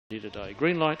today.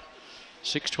 Green light,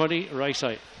 6:20, race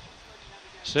 8.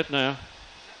 Set now.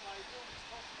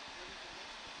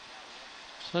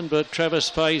 Sunbird Travis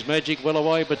Phase Magic well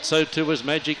away, but so too was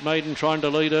Magic Maiden trying to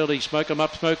lead early. Smoke 'em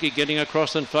up, Smoky getting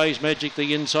across, and Phase Magic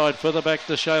the inside. Further back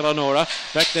to Shayla Nora.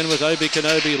 Back then was Obi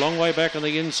Kenobi. Long way back on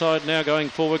the inside now, going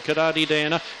forward Kadadi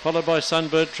Dana, followed by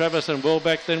Sunbird Travis, and well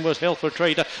back then was Health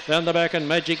Retreater. Down the back and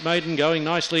Magic Maiden going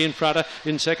nicely in front.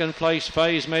 In second place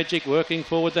Phase Magic working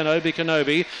forward, then Obi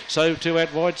Kenobi. So too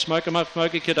at wide Smoke 'em up,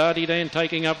 Smoky Kadadi Dan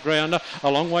taking up ground. A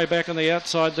long way back on the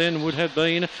outside then would have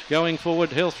been going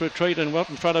forward Health Retreat, and well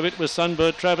in front of it was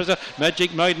Sunbird Travis.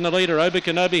 Magic Maiden the leader. Obi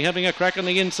Kenobi having a crack on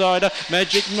the inside.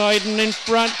 Magic Maiden in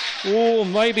front. Oh,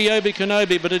 maybe Obi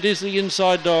Kenobi, but it is the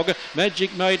inside dog.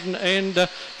 Magic Maiden and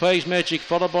Phase Magic,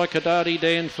 followed by Kadadi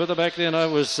Dan. Further back then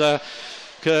was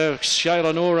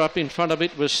Shayla Nora. Up in front of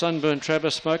it was Sunburn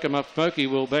Travis. Smoke 'em up, Smoky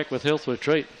will back with Health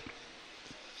Retreat.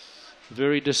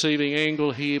 Very deceiving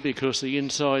angle here because the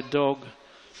inside dog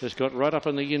has got right up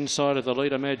on the inside of the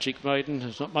leader Magic Maiden.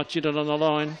 There's not much in it on the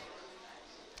line.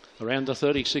 Around the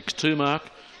 36.2 mark.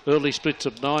 Early splits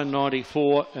of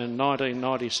 9.94 and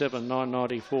 19.97,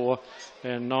 9.94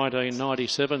 and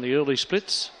 19.97, the early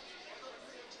splits.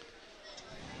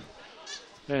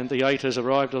 And the 8 has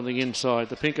arrived on the inside.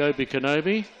 The pink Obi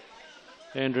Kenobi.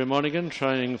 Andrew Monaghan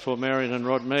training for Marion and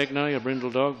Rod Magnay, a brindle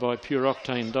dog by Pure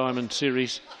Octane Diamond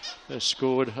Series, has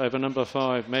scored over number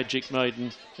 5 Magic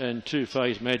Maiden and 2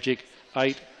 Phase Magic,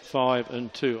 8, 5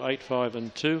 and 2, 8, 5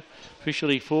 and 2.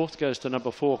 Officially fourth goes to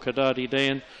number 4 Kadadi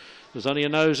Dan. There's only a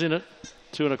nose in it,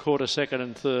 2 1/4 second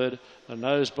and third, a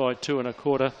nose by 2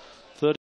 1/4